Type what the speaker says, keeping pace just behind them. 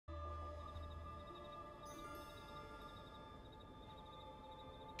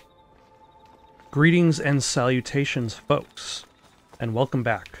Greetings and salutations, folks, and welcome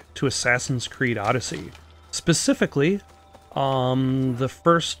back to Assassin's Creed Odyssey. Specifically, the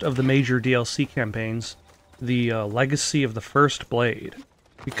first of the major DLC campaigns, the Legacy of the First Blade.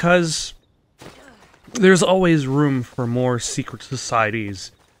 Because there's always room for more secret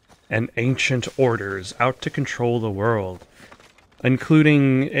societies and ancient orders out to control the world,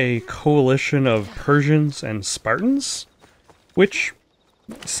 including a coalition of Persians and Spartans, which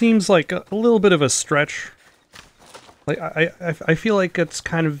seems like a little bit of a stretch. Like I feel like it's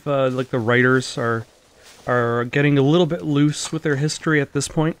kind of like the writers are getting a little bit loose with their history at this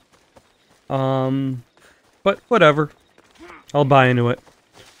point. But whatever, I'll buy into it.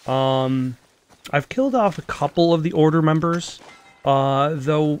 I've killed off a couple of the Order members,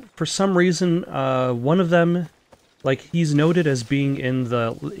 though for some reason one of them, like, he's noted as being in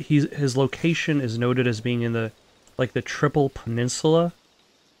the his location is noted as being in the Triple Peninsula.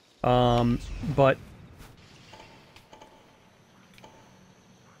 But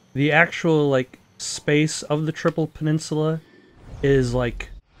the actual, like, space of the Triple Peninsula is,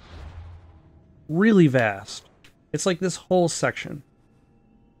 like, really vast. It's like this whole section.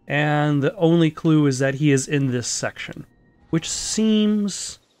 And the only clue is that he is in this section, which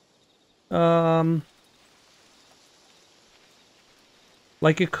seems, like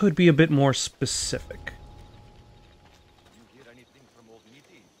it could be a bit more specific.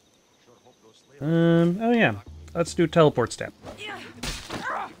 Oh yeah, let's do teleport stab.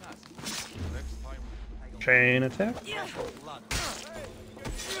 Chain attack.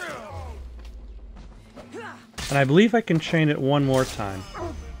 And I believe I can chain it one more time.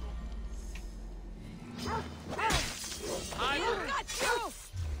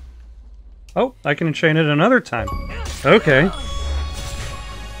 Oh, I can chain it another time. Okay.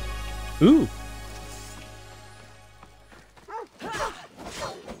 Ooh.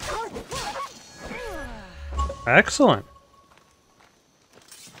 Excellent.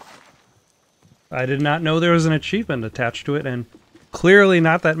 I did not know there was an achievement attached to it, and clearly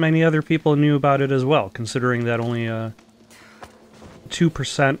not that many other people knew about it as well, considering that only 2%,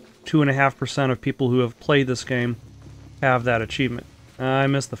 2.5% of people who have played this game have that achievement. I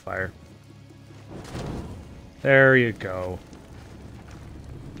missed the fire. There you go.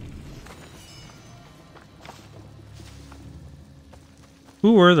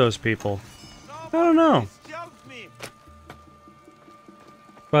 Who were those people? I don't know.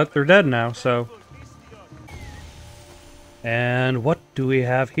 But they're dead now, so... And what do we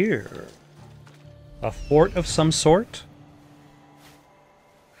have here? A fort of some sort?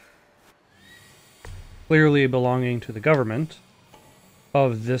 Clearly belonging to the government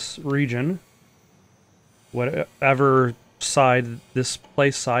of this region. Whatever side this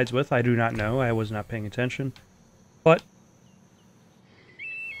place sides with, I do not know. I was not paying attention. But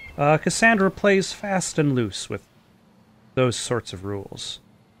Kassandra plays fast and loose with those sorts of rules.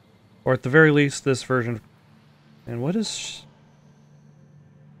 Or at the very least, this version. And what is...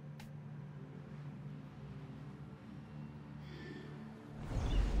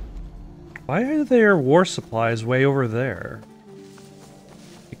 Why are there war supplies way over there?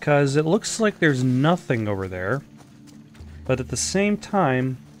 Because it looks like there's nothing over there. But at the same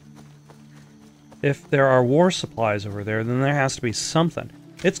time, if there are war supplies over there, then there has to be something.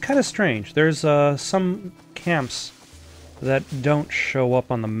 It's kind of strange. There's some camps that don't show up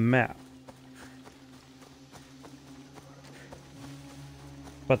on the map.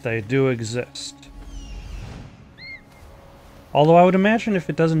 But they do exist. Although I would imagine if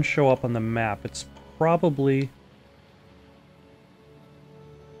it doesn't show up on the map, it's probably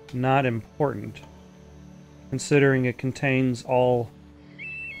not important, considering it contains all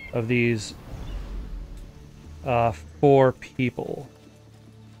of these 4 people.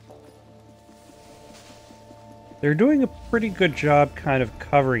 They're doing a pretty good job kind of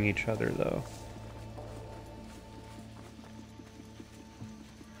covering each other, though.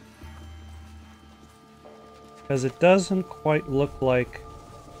 Because it doesn't quite look like...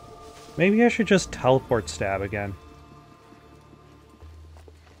 Maybe I should just teleport stab again.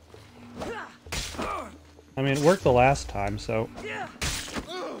 I mean, it worked the last time, so...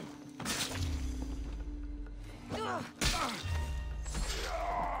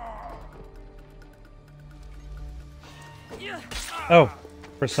 Oh,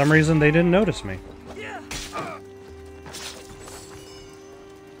 for some reason they didn't notice me.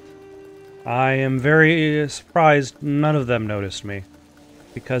 I am very surprised none of them noticed me,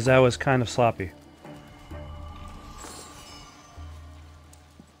 because that was kind of sloppy.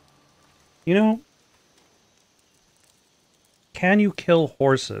 You know, can you kill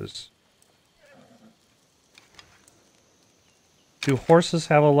horses? Do horses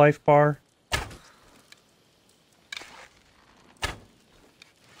have a life bar?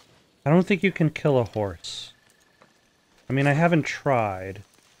 I don't think you can kill a horse. I mean, I haven't tried.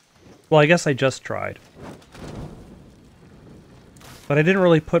 Well, I guess I just tried. But I didn't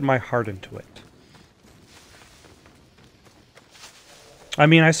really put my heart into it. I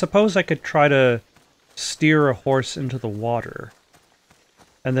mean, I suppose I could try to steer a horse into the water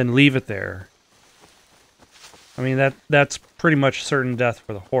and then leave it there. I mean, that's pretty much certain death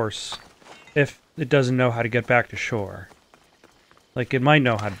for the horse if it doesn't know how to get back to shore. Like, it might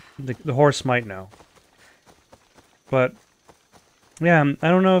know how to... The horse might know. But, yeah, I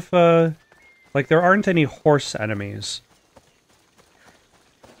don't know if, like, there aren't any horse enemies.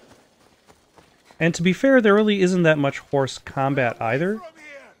 And to be fair, there really isn't that much horse combat either.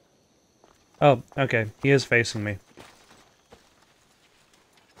 Oh, okay. He is facing me.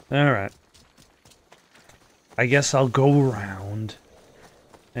 Alright. I guess I'll go around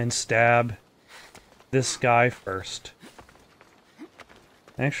and stab this guy first.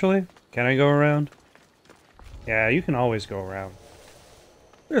 Actually, can I go around? Yeah, you can always go around.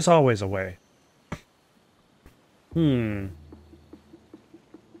 There's always a way.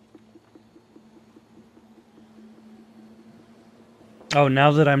 Oh,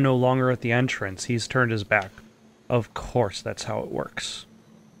 now that I'm no longer at the entrance, he's turned his back. Of course, that's how it works.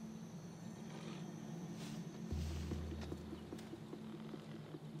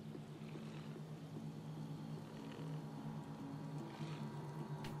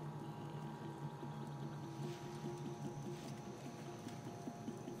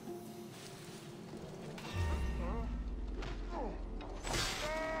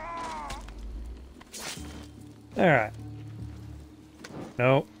 Alright.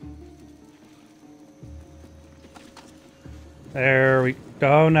 Nope. There we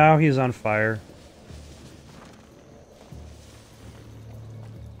go. Now he's on fire.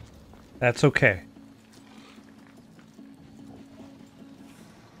 That's okay.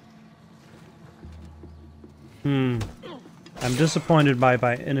 I'm disappointed by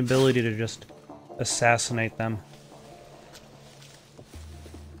my inability to just assassinate them.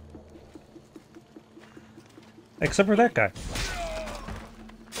 Except for that guy.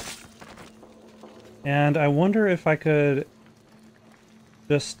 And I wonder if I could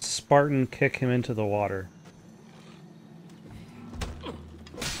just Spartan kick him into the water.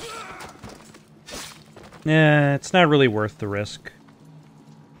 Yeah, it's not really worth the risk.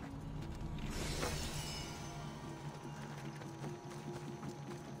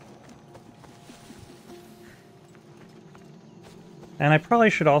 And I probably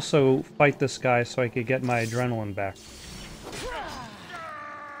should also fight this guy so I could get my adrenaline back.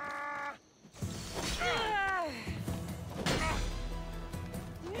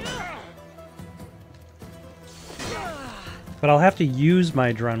 But I'll have to use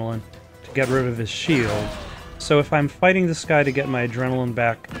my adrenaline to get rid of his shield. So if I'm fighting this guy to get my adrenaline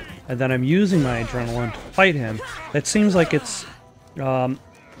back, and then I'm using my adrenaline to fight him, that seems like it's not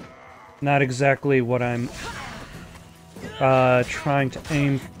exactly what I'm trying to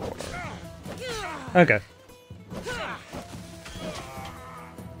aim for. Okay.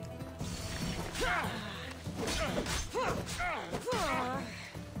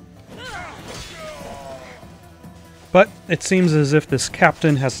 But it seems as if this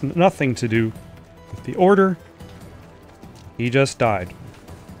captain has nothing to do with the order. He just died.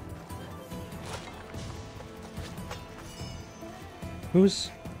 Was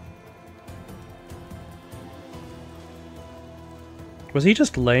he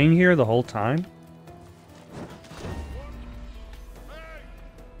just laying here the whole time?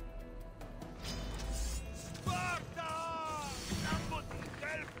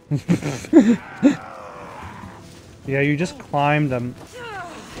 Yeah, you just climbed on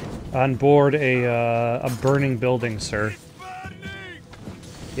board a burning building, sir.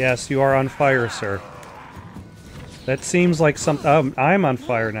 Yes, you are on fire, sir. That seems like some... Oh, I'm on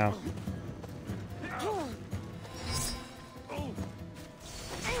fire now.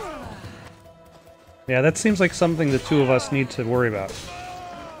 Yeah, that seems like something the two of us need to worry about.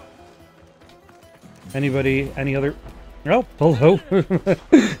 Anybody, any other... Oh, hello.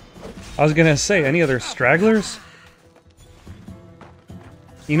 I was gonna say, any other stragglers?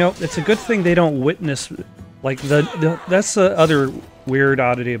 You know, it's a good thing they don't witness... Like, that's the other weird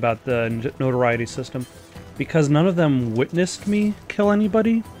oddity about the notoriety system. Because none of them witnessed me kill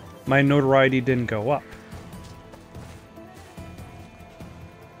anybody, my notoriety didn't go up.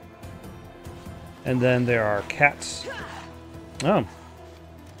 And then there are cats. Oh.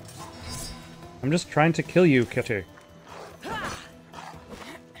 I'm just trying to kill you, kitty.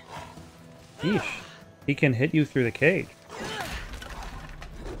 Yeesh. He can hit you through the cage.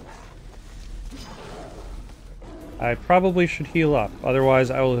 I probably should heal up,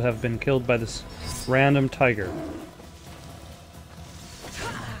 otherwise I will have been killed by this random tiger.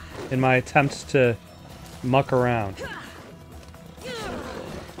 In my attempts to muck around.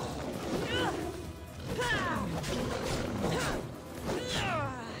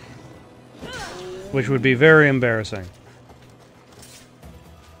 Which would be very embarrassing.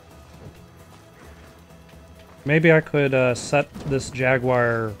 Maybe I could set this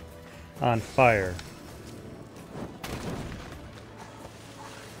jaguar on fire.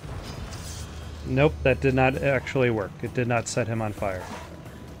 Nope, that did not actually work. It did not set him on fire.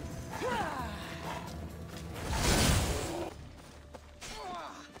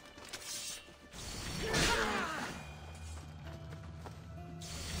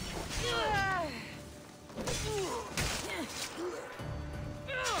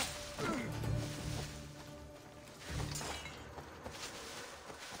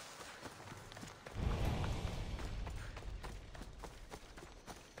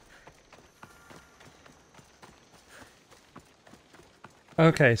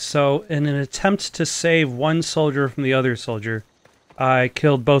 Okay, so in an attempt to save one soldier from the other soldier, I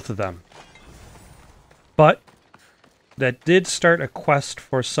killed both of them. But that did start a quest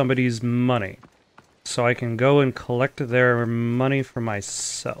for somebody's money. So I can go and collect their money for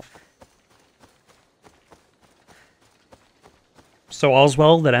myself. So all's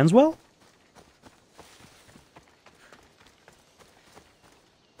well that ends well?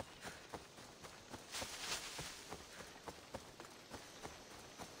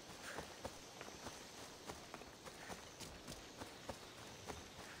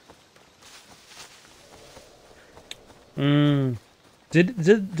 Did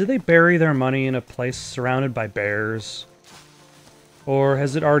they bury their money in a place surrounded by bears? Or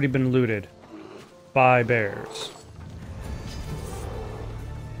has it already been looted by bears?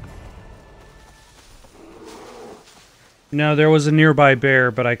 No, there was a nearby bear,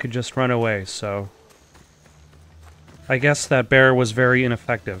 but I could just run away, so... I guess that bear was very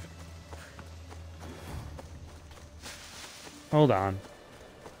ineffective. Hold on.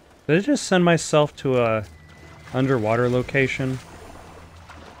 Did I just send myself to a underwater location?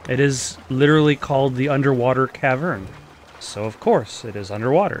 It is literally called the Underwater Cavern. So of course it is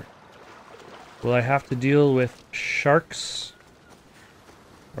underwater. Will I have to deal with sharks?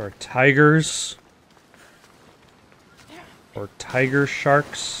 Or tigers? Or tiger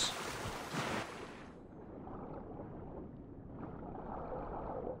sharks?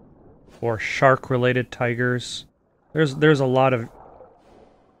 Or shark-related tigers? There's a lot of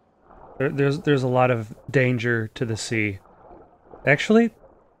there's a lot of danger to the sea. Actually,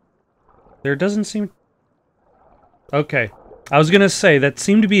 there doesn't seem... Okay. I was gonna say, that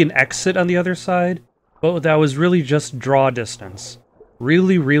seemed to be an exit on the other side, but that was really just draw distance.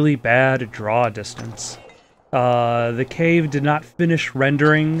 Really, really bad draw distance. The cave did not finish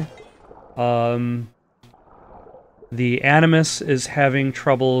rendering. The Animus is having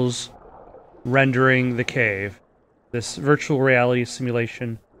troubles rendering the cave. This virtual reality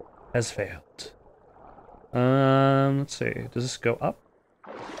simulation has failed. Let's see. Does this go up?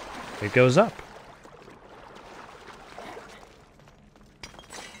 It goes up.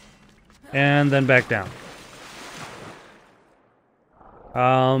 And then back down.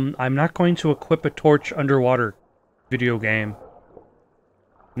 I'm not going to equip a torch underwater video game.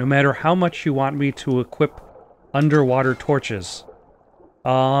 No matter how much you want me to equip underwater torches.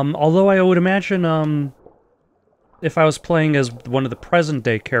 Although I would imagine, if I was playing as one of the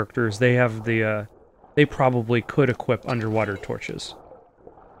present-day characters, they have the, they probably could equip underwater torches.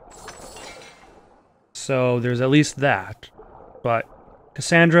 So there's at least that. But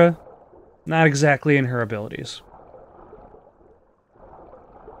Kassandra, not exactly in her abilities.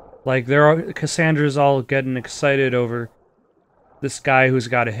 Like, Cassandra's all getting excited over this guy who's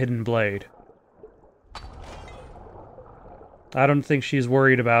got a hidden blade. I don't think she's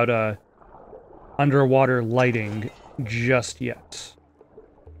worried about, underwater lighting just yet.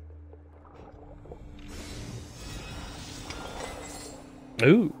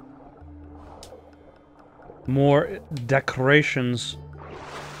 Ooh. More decorations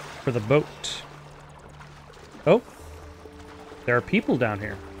for the boat. Oh. There are people down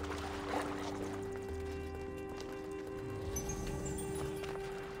here.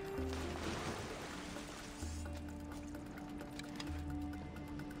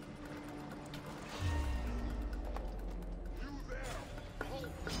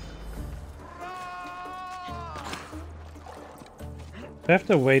 I have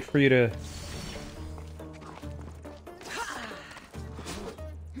to wait for you to...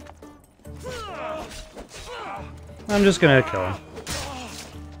 I'm just gonna kill him.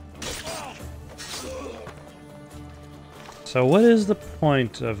 So what is the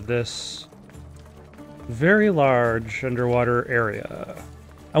point of this very large underwater area?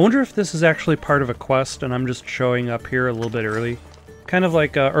 I wonder if this is actually part of a quest and I'm just showing up here a little bit early. Kind of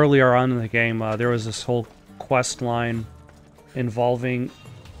like earlier on in the game, there was this whole quest line involving...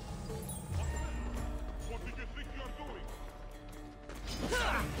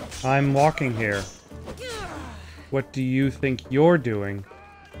 I'm walking here. What do you think you're doing?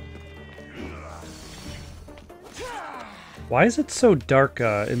 Why is it so dark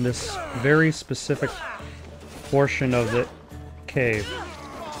in this very specific portion of the cave?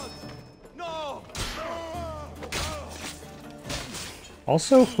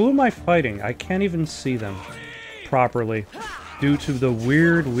 Also, who am I fighting? I can't even see them properly due to the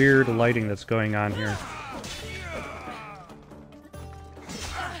weird lighting that's going on here.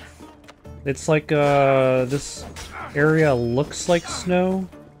 It's like, this area looks like snow,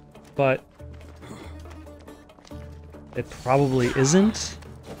 but it probably isn't.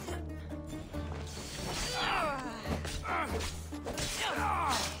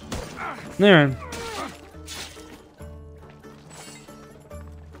 There.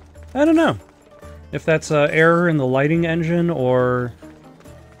 I don't know if that's an error in the lighting engine or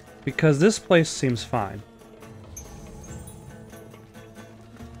because this place seems fine.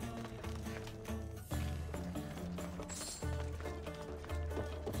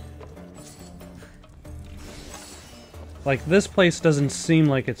 Like, this place doesn't seem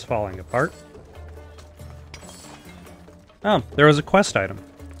like it's falling apart. Oh, there was a quest item.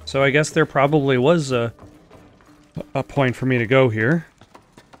 So I guess there probably was a point for me to go here.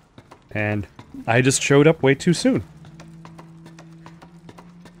 And I just showed up way too soon.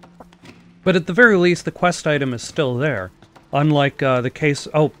 But at the very least, the quest item is still there. Unlike the case...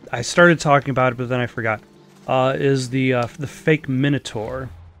 Oh, I started talking about it, but then I forgot. Is the fake Minotaur.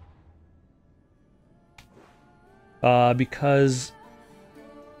 Because...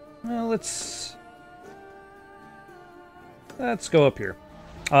 Well, let's go up here.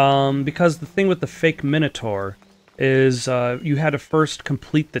 Because the thing with the fake Minotaur is you had to first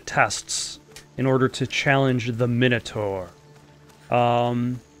complete the tests in order to challenge the Minotaur.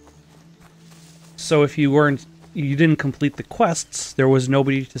 So if you didn't complete the quests, there was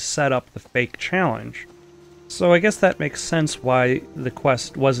nobody to set up the fake challenge. So I guess that makes sense why the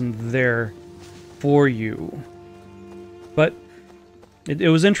quest wasn't there for you. But it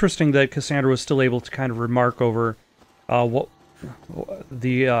was interesting that Kassandra was still able to kind of remark over what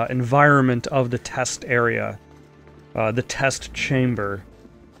the environment of the test area, the test chamber,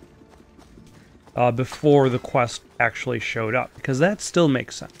 before the quest actually showed up, because that still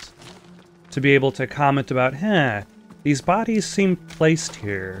makes sense. To be able to comment about, these bodies seem placed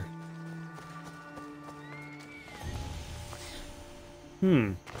here.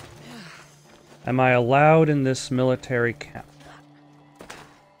 Am I allowed in this military camp?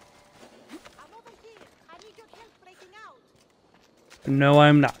 No,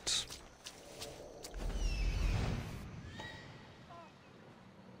 I'm not.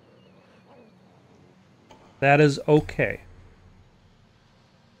 That is okay.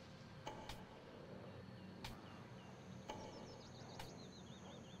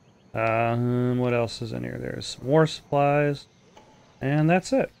 What else is in here? There's some more supplies, and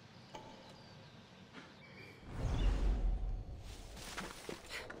that's it.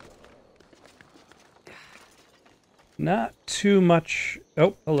 Not too much...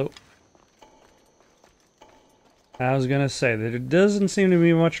 Oh, hello. I was gonna say that it doesn't seem to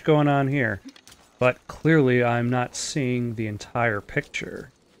be much going on here, but clearly I'm not seeing the entire picture.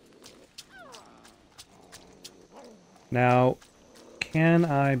 Now, can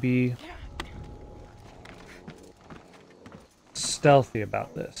I be stealthy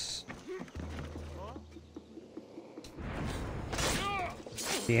about this?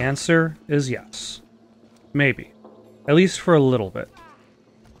 The answer is yes. Maybe. At least for a little bit.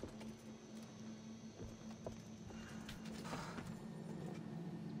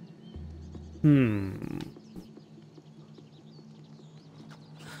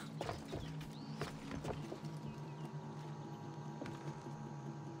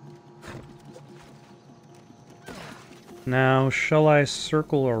 Now, shall I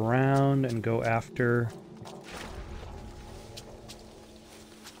circle around and go after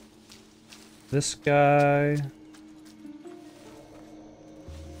this guy?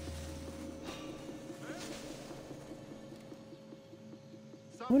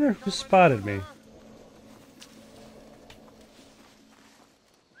 I wonder who spotted me.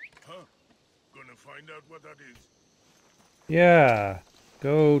 Huh? Gonna find out what that is. Yeah,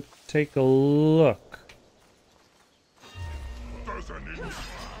 go take a look.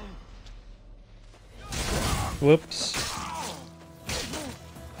 Whoops.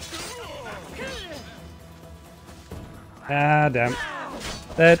 Ah, damn.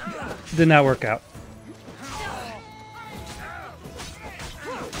 That did not work out.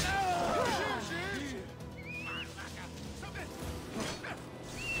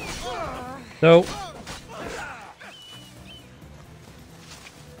 So...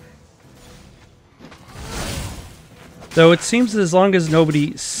 So it seems as long as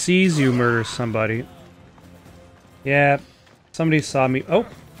nobody sees you murder somebody... Yeah, somebody saw me... Oh!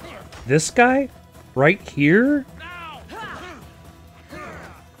 This guy? Right here?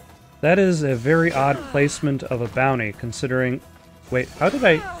 That is a very odd placement of a bounty, considering... Wait, how did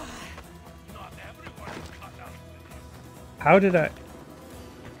I... How did I...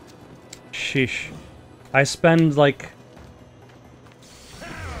 Sheesh. I spend, like...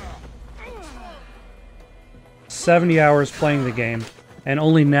 70 hours playing the game, and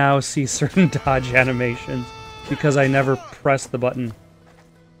only now see certain dodge animations, because I never press the button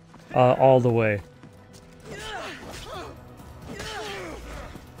all the way.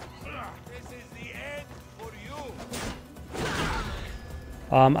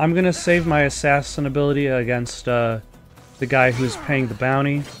 I'm gonna save my assassin ability against the guy who's paying the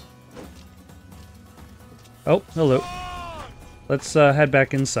bounty. Oh, hello. Let's head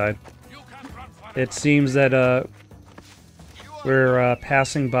back inside. It seems that we're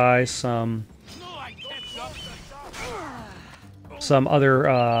passing by some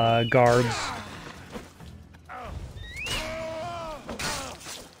other guards.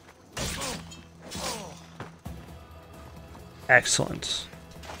 Excellent.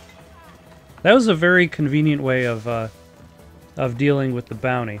 That was a very convenient way of dealing with the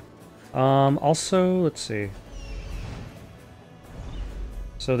bounty. Also, let's see.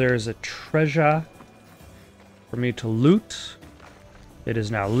 So there's a treasure for me to loot. It is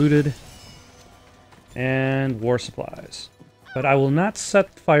now looted. And war supplies. But I will not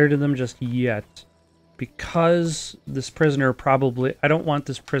set fire to them just yet, because this prisoner probably... I don't want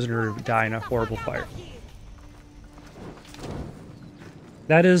this prisoner to die in a horrible fire.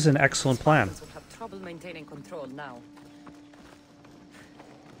 That is an excellent plan. Will have trouble maintaining control now.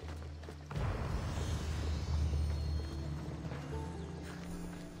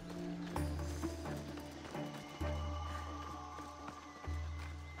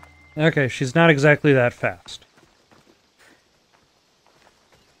 Okay, she's not exactly that fast.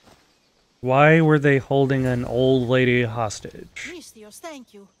 Why were they holding an old lady hostage? Mistios,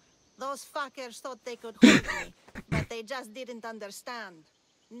 thank you. Those fuckers thought they could hold me, but they just didn't understand.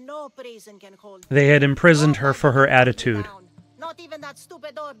 No prison can hold me. They had imprisoned her for her attitude. Not even that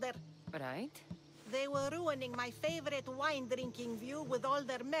stupid order. Right? They were ruining my favorite wine-drinking view with all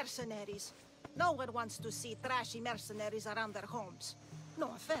their mercenaries. No one wants to see trashy mercenaries around their homes.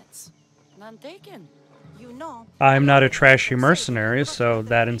 No offense. None taken. You know, I'm not a trashy mercenary, so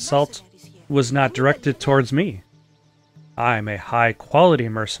that insult was not directed towards me. I'm a high-quality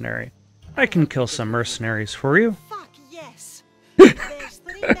mercenary. I can kill some mercenaries for you. fuck yes. There's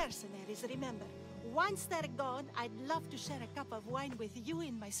 3 mercenaries, remember. Once they're gone, I'd love to share a cup of wine with you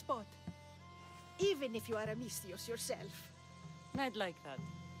in my spot. Even if you are a Mistios yourself. I'd like that.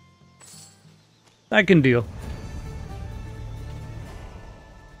 I can deal.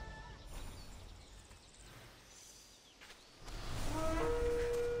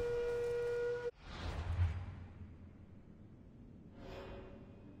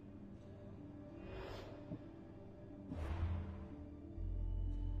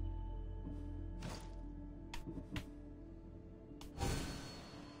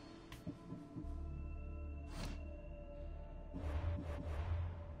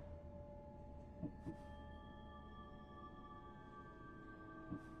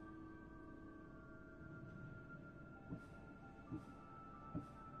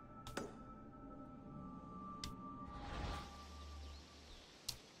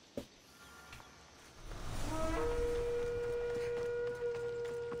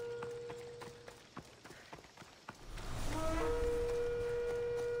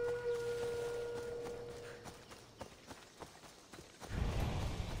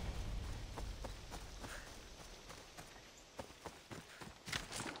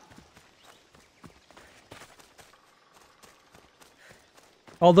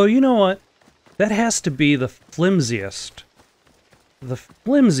 Although, you know what? That has to be the flimsiest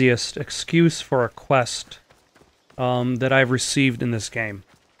excuse for a quest that I've received in this game.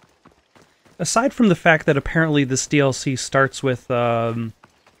 Aside from the fact that apparently this DLC starts with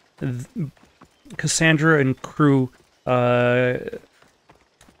Kassandra and crew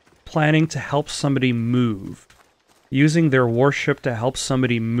planning to help somebody move. Using their warship to help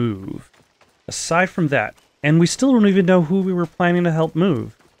somebody move. Aside from that, and we still don't even know who we were planning to help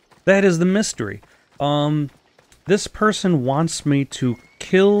move. That is the mystery. This person wants me to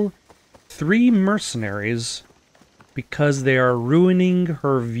kill 3 mercenaries because they are ruining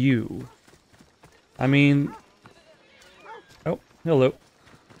her view. I mean... Oh, hello.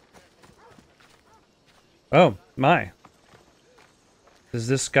 Oh, my. Does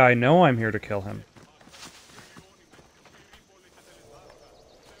this guy know I'm here to kill him?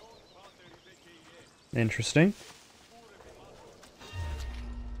 Interesting.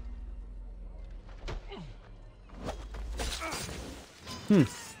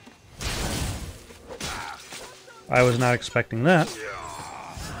 I was not expecting that.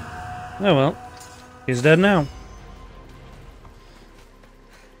 Oh well. He's dead now.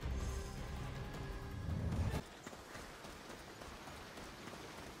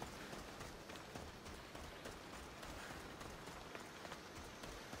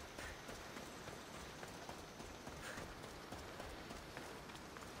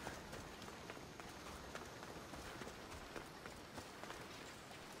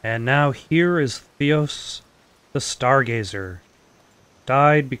 And now here is Theos, the Stargazer.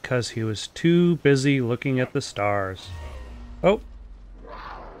 Died because he was too busy looking at the stars. Oh.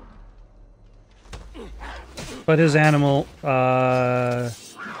 But his animal,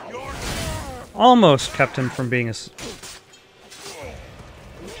 almost kept him from being a...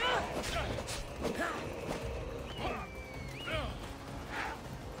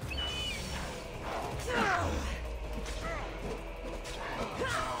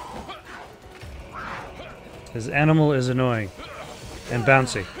 His animal is annoying and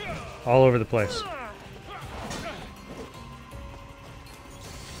bouncy all over the place.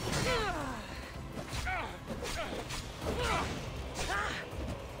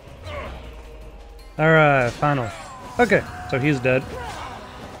 Alright, final. Okay, so he's dead.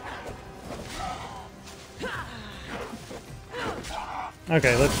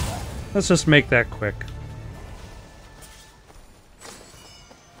 Okay, let's just make that quick.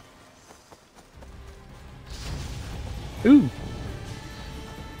 Ooh.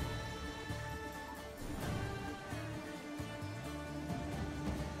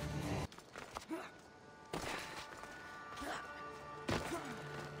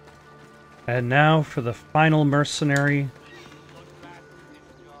 And now for the final mercenary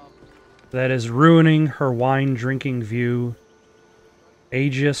that is ruining her wine-drinking view,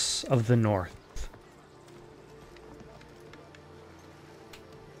 Aegis of the North.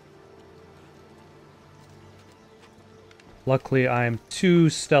 Luckily, I am too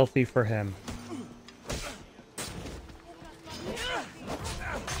stealthy for him.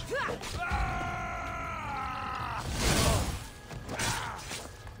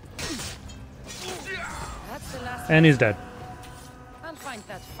 And he's dead. I'll find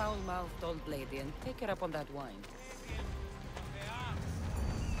that foul-mouthed old lady and take her up on that wine.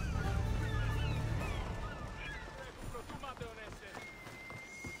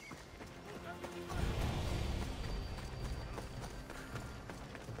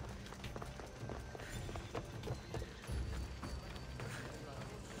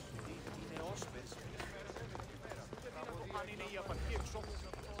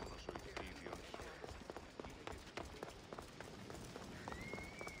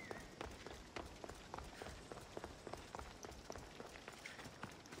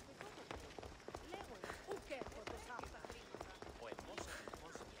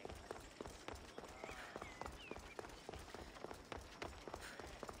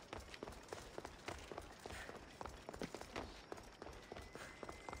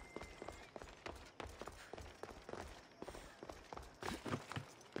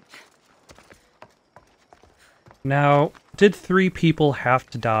 Now, did 3 people have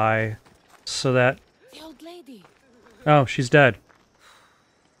to die so that... The old lady. Oh, she's dead.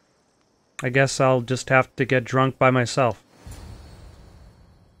 I guess I'll just have to get drunk by myself.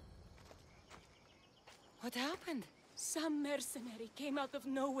 What happened? Some mercenary came out of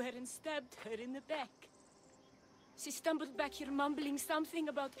nowhere and stabbed her in the back. She stumbled back here mumbling something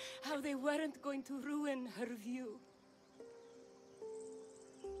about how they weren't going to ruin her view.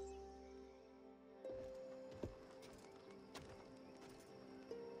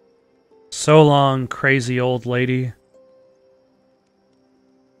 So long, crazy old lady.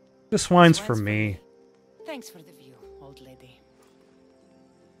 This wine's for me. Thanks for the view, old lady.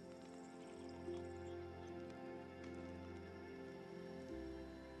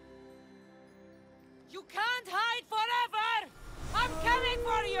 You can't hide forever! I'm coming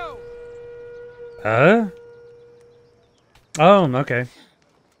for you! Oh, okay.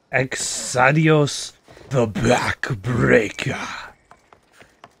 Exadios the Backbreaker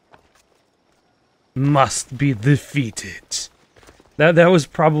must be defeated. That was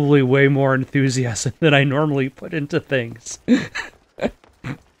probably way more enthusiasm than I normally put into things.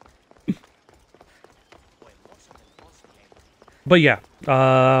 But yeah,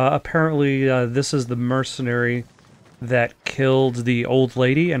 apparently this is the mercenary that killed the old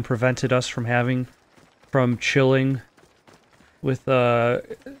lady and prevented us from chilling with a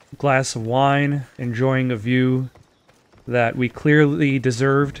glass of wine, enjoying a view that we clearly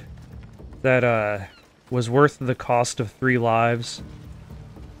deserved, that was worth the cost of 3 lives.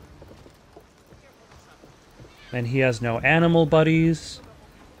 And he has no animal buddies.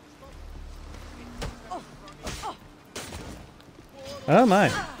 Oh my.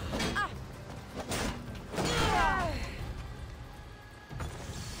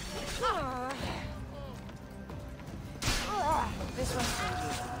 This one's for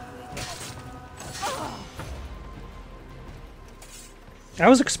you. I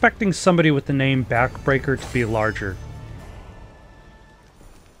was expecting somebody with the name Backbreaker to be larger.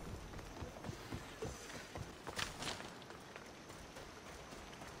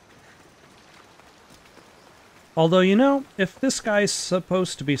 Although, you know, if this guy's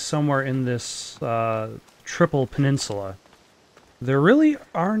supposed to be somewhere in this triple peninsula, there really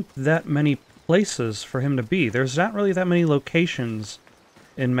aren't that many places for him to be. There's not really that many locations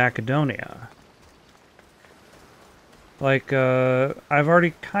in Macedonia. Like, I've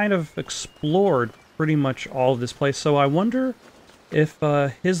already kind of explored pretty much all of this place, so I wonder if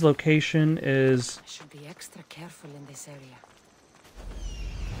his location is I should be extra careful in this area.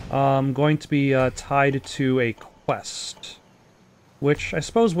 going to be tied to a quest, which I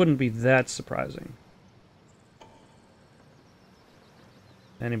suppose wouldn't be that surprising.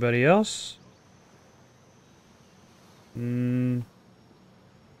 Anybody else? Kind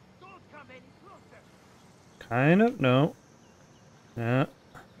of, no. Yeah.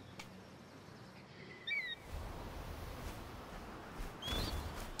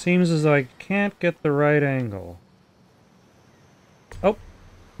 Seems as though I can't get the right angle. Oh,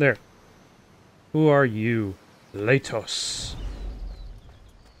 there. Who are you? Latos.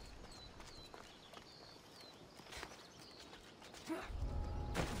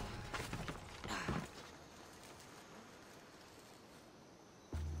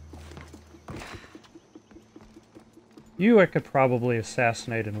 You I could probably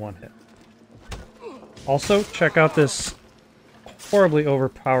assassinate in one hit. Also, check out this horribly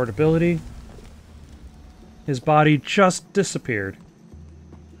overpowered ability. His body just disappeared.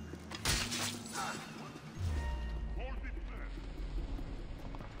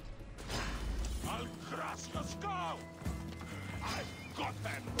 I'll crush your skull. I've got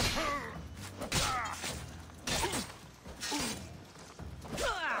them.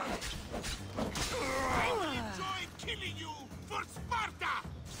 I enjoy killing you for Sparta.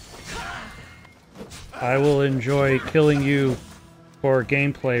 I will enjoy killing you for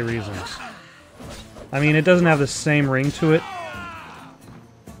gameplay reasons. I mean, it doesn't have the same ring to it,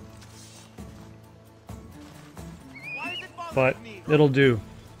 but it'll do.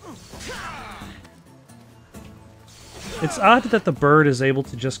 It's odd that the bird is able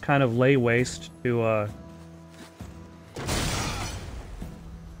to just kind of lay waste to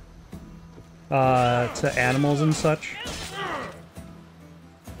animals and such.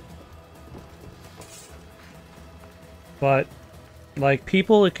 But like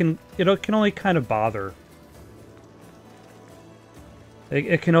people, it can only kind of bother.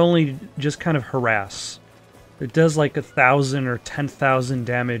 It can only just kind of harass. It does like 1,000 or 10,000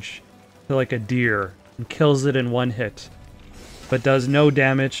 damage to like a deer and kills it in one hit, but does no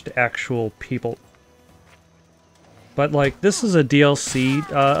damage to actual people. But like this is a DLC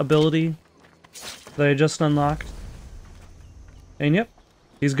ability that I just unlocked, and yep,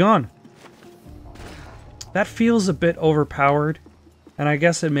 he's gone. That feels a bit overpowered, and I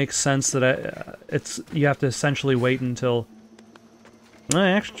guess it makes sense that you have to essentially wait until...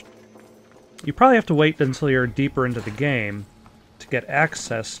 Actually, you probably have to wait until you're deeper into the game to get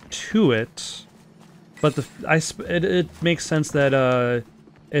access to it. But it makes sense that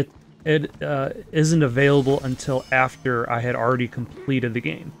it isn't available until after I had already completed the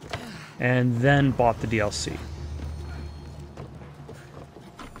game, and then bought the DLC.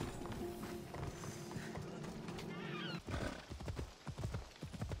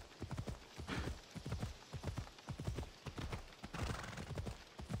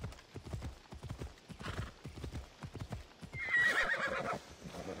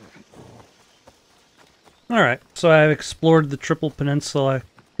 Alright, so I've explored the Triple Peninsula,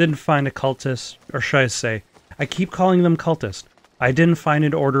 didn't find a cultist, or should I say, I keep calling them cultist. I didn't find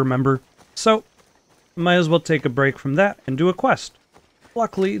an order member, so might as well take a break from that and do a quest.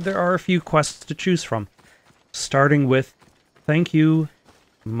 Luckily, there are a few quests to choose from, starting with Thank you,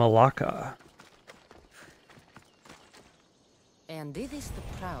 Malacca. And it is the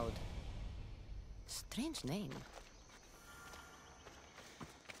Proud. Strange name.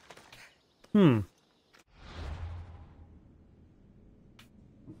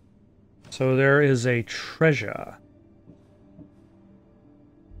 So there is a treasure.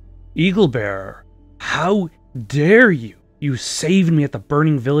 Eagle Bearer, how dare you? You saved me at the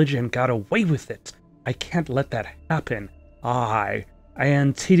burning village and got away with it. I can't let that happen. I,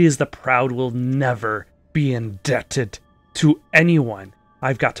 Antides the Proud, will never be indebted to anyone.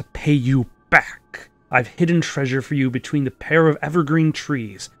 I've got to pay you back. I've hidden treasure for you between the pair of evergreen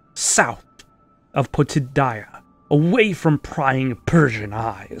trees, south of Potidaya, away from prying Persian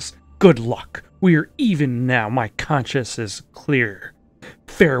eyes. Good luck. We're even now. My conscience is clear.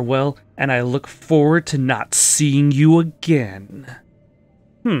 Farewell, and I look forward to not seeing you again.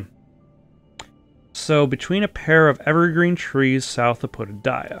 So, between a pair of evergreen trees south of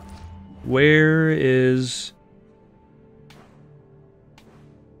Potidaya. Where is...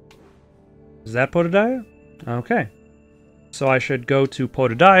 Is that Potidaya? Okay. So I should go to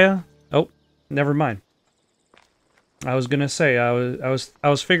Potidaya. Oh, never mind. I was gonna say, I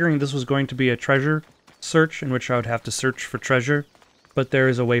was figuring this was going to be a treasure search in which I would have to search for treasure, but there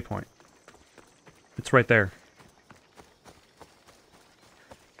is a waypoint. It's right there.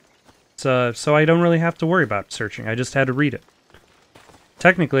 So I don't really have to worry about searching. I just had to read it.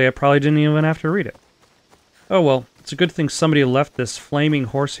 Technically, I probably didn't even have to read it. Oh well, it's a good thing somebody left this flaming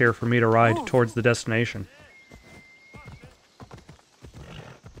horse here for me to ride towards the destination.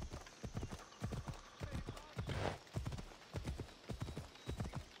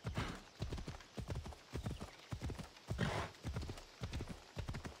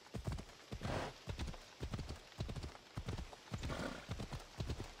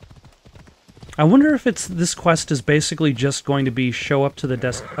 I wonder if this quest is basically just going to be show up to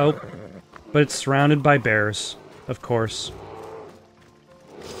the oh, but it's surrounded by bears, of course.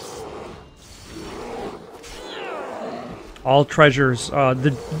 All treasures,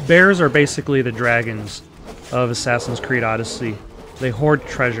 the bears are basically the dragons of Assassin's Creed Odyssey. They hoard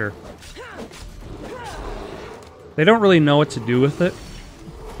treasure. They don't really know what to do with it,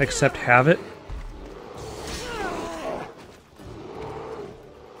 except have it.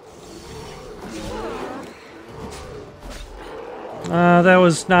 That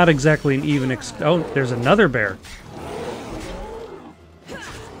was not exactly an even oh, there's another bear.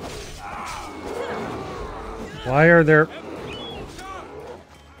 Why are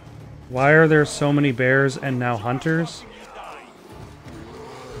there so many bears and now hunters?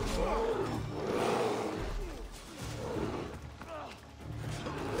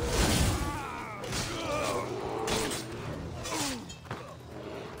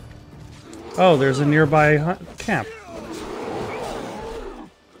 Oh, there's a nearby camp.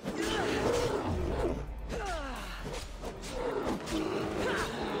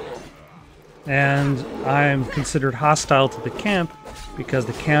 And I'm considered hostile to the camp because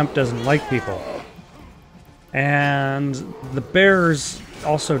the camp doesn't like people. And the bears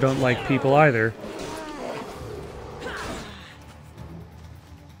also don't like people either.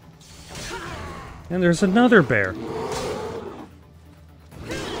 And there's another bear.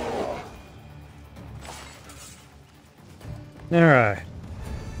 Alright.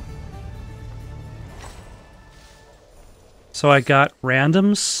 So I got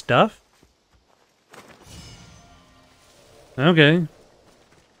random stuff? Okay.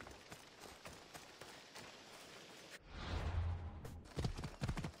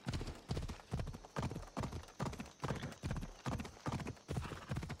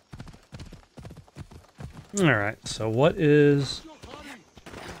 Alright, so what is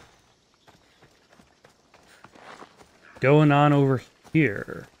going on over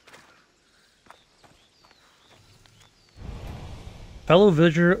here? Fellow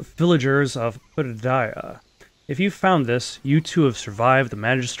villagers of Potidaya. If you found this, you too have survived the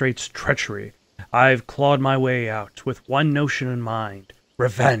magistrate's treachery. I've clawed my way out with one notion in mind: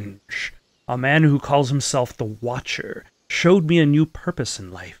 revenge. A man who calls himself the Watcher showed me a new purpose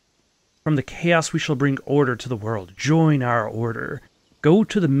in life. From the chaos we shall bring order to the world. Join our order. Go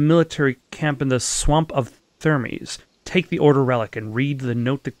to the military camp in the swamp of Thermes. Take the order relic and read the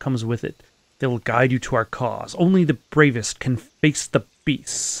note that comes with it. They will guide you to our cause. Only the bravest can face the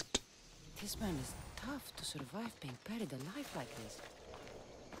beast. This man is tough to survive being buried alive like this.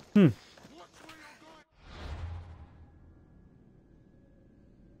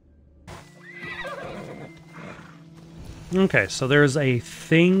 Okay, so there's a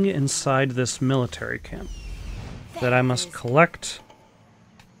thing inside this military camp that I must collect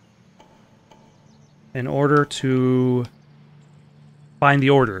in order to find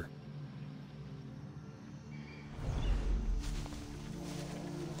the order.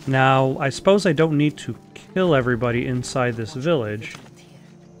 Now, I suppose I don't need to kill everybody inside this village.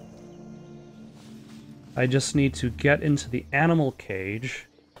 I just need to get into the animal cage.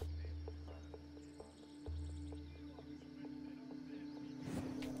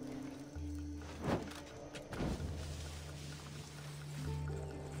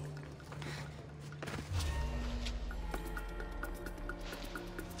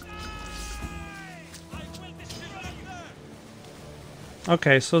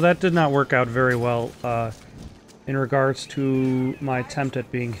 Okay, so that did not work out very well in regards to my attempt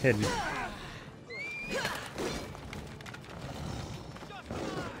at being hidden.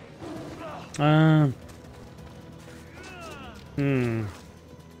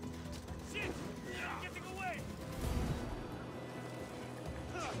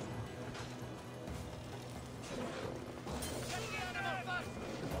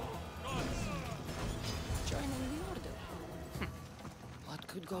 Joining the order. What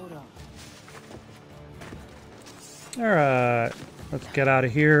could go wrong? Alright, let's get out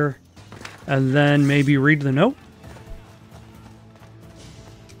of here. And then maybe read the note?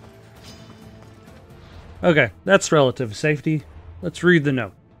 Okay, that's relative safety. Let's read the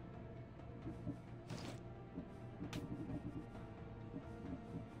note.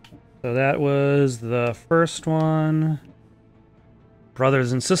 So that was the first one.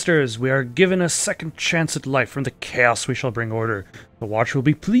 Brothers and sisters, we are given a second chance at life. From the chaos we shall bring order. The Watcher will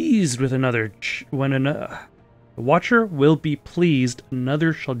be pleased with another the Watcher will be pleased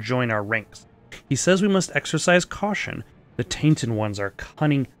another shall join our ranks. He says we must exercise caution. The Tainted Ones are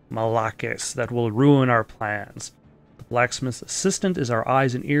cunning malakes that will ruin our plans. The blacksmith's assistant is our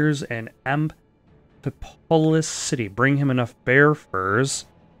eyes and ears in Amphipolis City. Bring him enough bear furs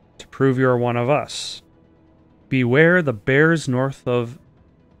to prove you are one of us. Beware the bears north of...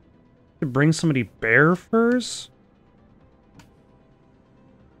 To bring somebody bear furs?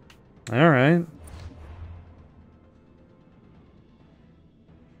 Alright.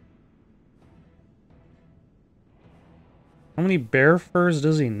 How many bear furs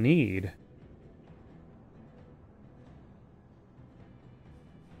does he need?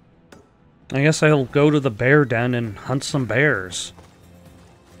 I guess I'll go to the bear den and hunt some bears.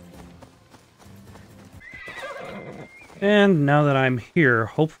 And now that I'm here,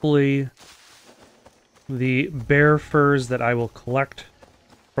 hopefully the bear furs that I will collect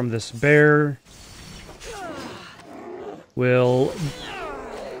from this bear will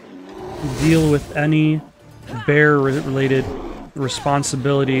deal with any bear-related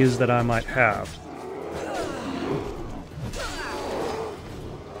responsibilities that I might have.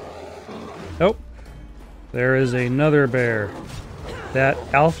 Oh, there is another bear. That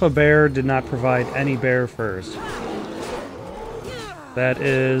alpha bear did not provide any bear furs. That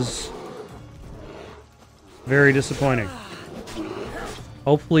is very disappointing.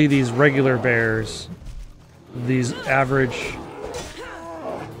 Hopefully these regular bears, these average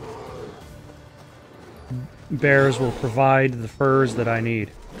bears will provide the furs that I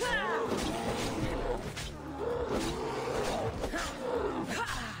need.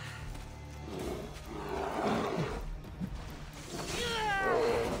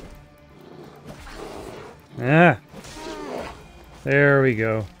 Ah! There we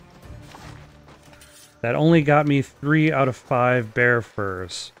go. That only got me 3 out of 5 bear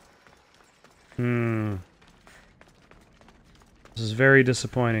furs. This is very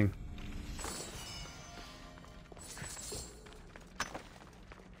disappointing.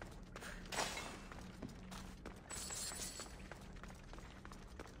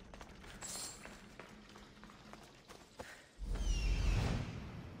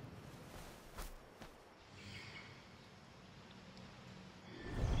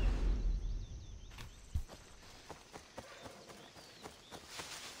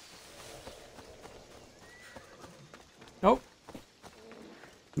 Oh.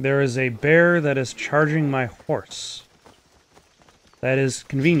 There is a bear that is charging my horse. That is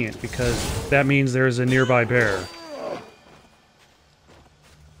convenient, because that means there is a nearby bear.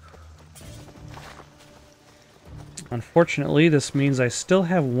 Unfortunately, this means I still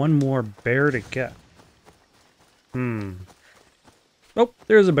have one more bear to get. Oh,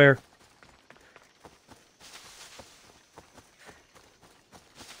 there's a bear.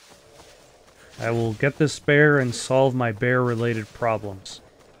 I will get this bear and solve my bear-related problems.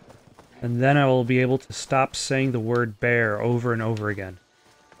 And then I will be able to stop saying the word bear over and over again.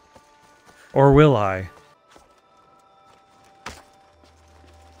 Or will I?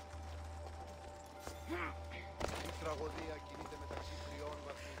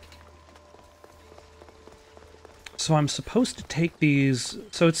 So I'm supposed to take these...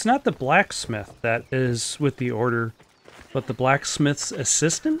 So it's not the blacksmith that is with the order, but the blacksmith's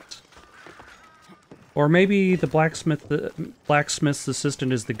assistant? Or maybe the blacksmith's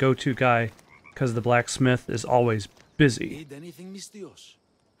assistant is the go-to guy, because the blacksmith is always busy. Need anything, Mistios?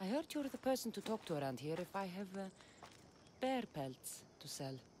 I heard you're the person to talk to around here if I have bear pelts to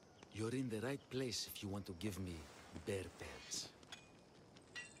sell. You're in the right place if you want to give me bear pelts.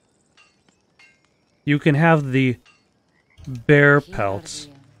 You can have the bear Here are pelts.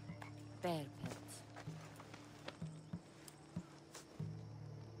 the, bear pelts.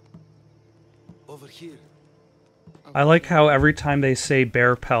 Over here. I like how every time they say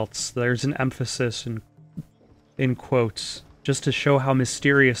bear pelts, there's an emphasis in quotes, just to show how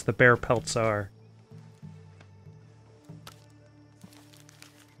mysterious the bear pelts are.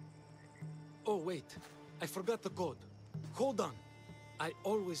 Oh, wait. I forgot the code. Hold on. I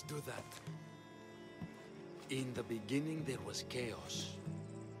always do that. In the beginning, there was chaos.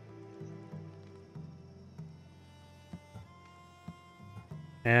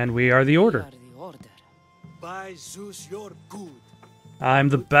 And we are the We Order. are the order. By Zeus, you're good. I'm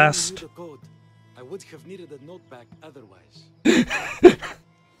the Good thing you best. knew the code. I would have needed a note back otherwise.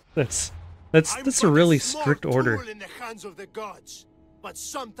 That's a really strict order. Tool in the hands of the gods, but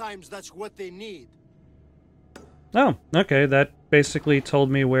sometimes that's what they need. Oh, okay, that basically told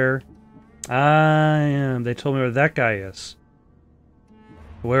me where I am. They told me where that guy is.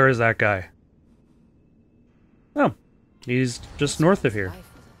 Where is that guy? Oh, he's just north of here.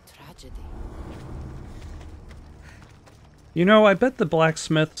 Life was a tragedy. You know, I bet the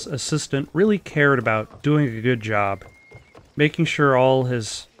blacksmith's assistant really cared about doing a good job, making sure all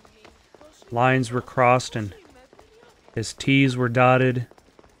his lines were crossed and his T's were dotted.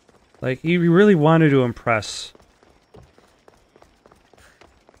 Like, he really wanted to impress.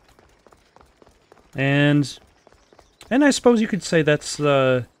 And I suppose you could say that's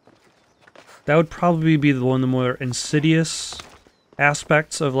that would probably be one of the more insidious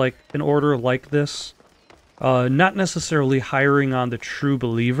aspects of, like, an order like this. Not necessarily hiring on the true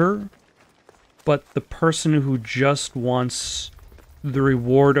believer, but the person who just wants the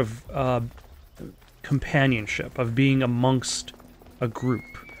reward of companionship, of being amongst a group.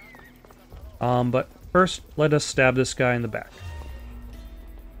 But first, let us stab this guy in the back.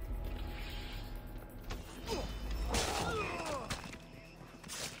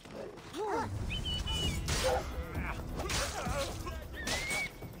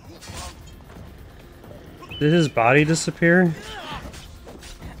 Did his body disappear?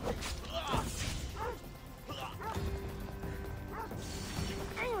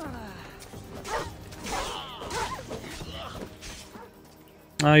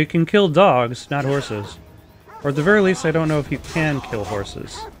 You can kill dogs, not horses. Or at the very least, I don't know if you can kill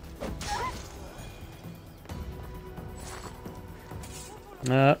horses.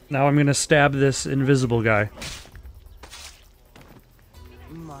 Now I'm gonna stab this invisible guy.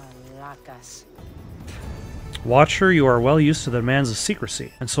 Malacas. Watcher, you are well used to the demands of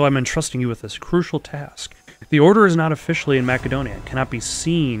secrecy, and so I'm entrusting you with this crucial task. The Order is not officially in Macedonia and cannot be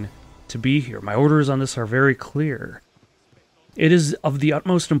seen to be here. My orders on this are very clear. It is of the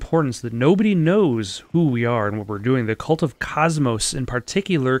utmost importance that nobody knows who we are and what we're doing. The cult of Cosmos in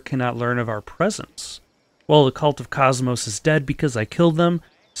particular cannot learn of our presence. Well, the cult of Cosmos is dead because I killed them,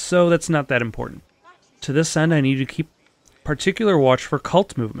 so that's not that important. To this end, I need to keep particular watch for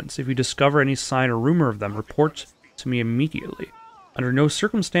cult movements. If you discover any sign or rumor of them, report to me immediately. Under no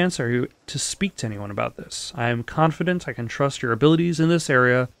circumstance are you to speak to anyone about this. I am confident I can trust your abilities in this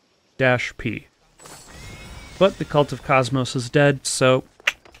area, -P. But the cult of Cosmos is dead, so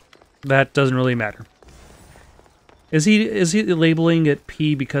that doesn't really matter. Is he labeling it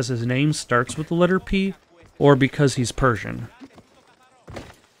P because his name starts with the letter P, or because he's Persian?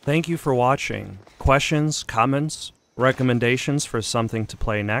 Thank you for watching. Questions, comments, recommendations for something to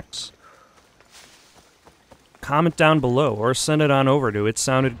play next? Comment down below or send it on over to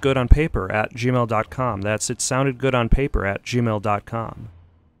itsoundedgoodonpaper@gmail.com. That's itsoundedgoodonpaper@gmail.com.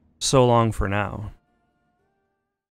 So long for now.